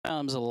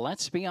comes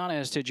Let's Be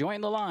Honest to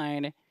join the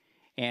line,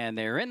 and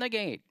they're in the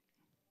gate.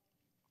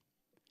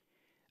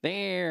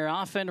 They're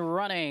off and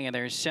running.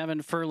 Their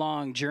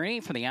 7-furlong journey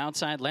from the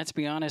outside. Let's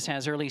Be Honest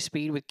has early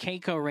speed with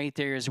Keiko right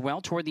there as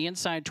well. Toward the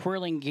inside,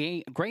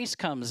 Twirling Grace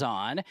comes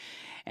on.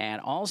 And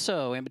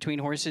also in between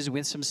horses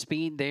with some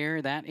speed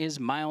there, that is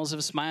Miles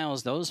of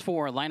Smiles. Those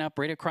four line up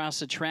right across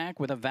the track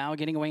with a Vow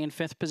getting away in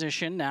 5th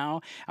position.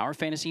 Now Our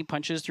Fantasy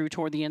punches through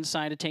toward the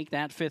inside to take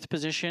that 5th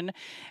position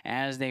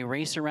as they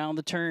race around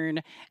the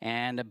turn.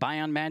 And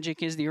Buy on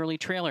Magic is the early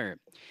trailer.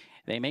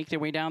 They make their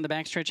way down the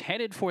backstretch,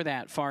 headed for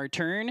that far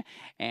turn.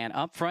 And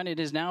up front, it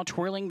is now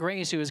Twirling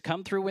Grace, who has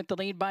come through with the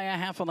lead by a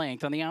half a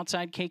length. On the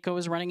outside, Keiko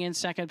is running in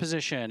 2nd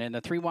position. In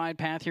the 3-wide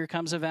path, here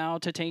comes a Vow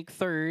to take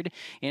 3rd.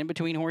 In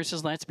between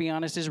horses, Let's Be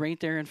Honest is right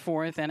there in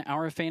 4th. And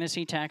Our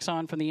Fantasy tacks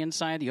on from the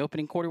inside. The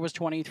opening quarter was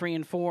 23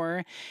 and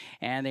 4.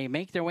 And they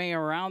make their way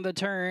around the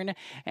turn.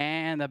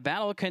 And the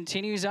battle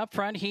continues up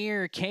front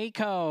here.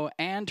 Keiko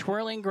and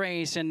Twirling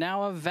Grace. And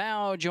now a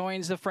Vow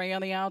joins the fray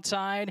on the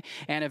outside.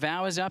 And a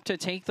Vow is up to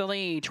take the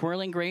lead.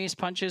 Twirling Grace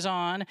punches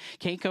on.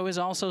 Keiko is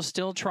also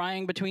still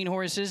trying between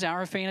horses.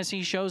 Our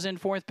Fantasy shows in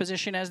 4th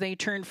position as they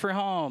turn for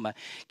home.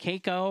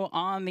 Keiko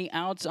on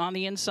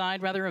the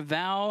inside, rather, a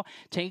Vow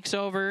takes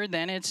over.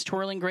 Then it's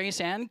Twirling Grace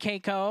and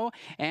Keiko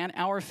and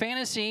Our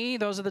Fantasy.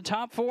 Those are the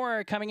top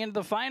 4 coming into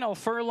the final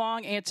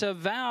furlong. It's a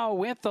Vow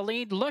with the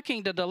lead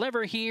looking to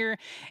deliver here,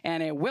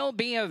 and it will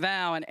be a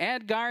Vow. And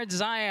Edgard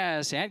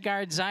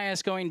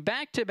Zayas going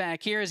back to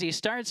back here as he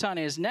starts on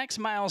his next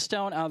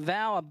milestone. A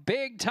Vow, a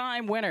big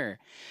time winner.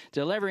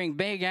 Delivering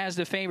big as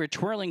the favorite.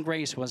 Twirling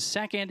Grace was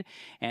 2nd,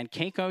 and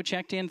Keiko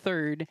checked in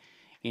 3rd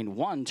in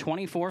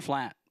 1:24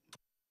 flat.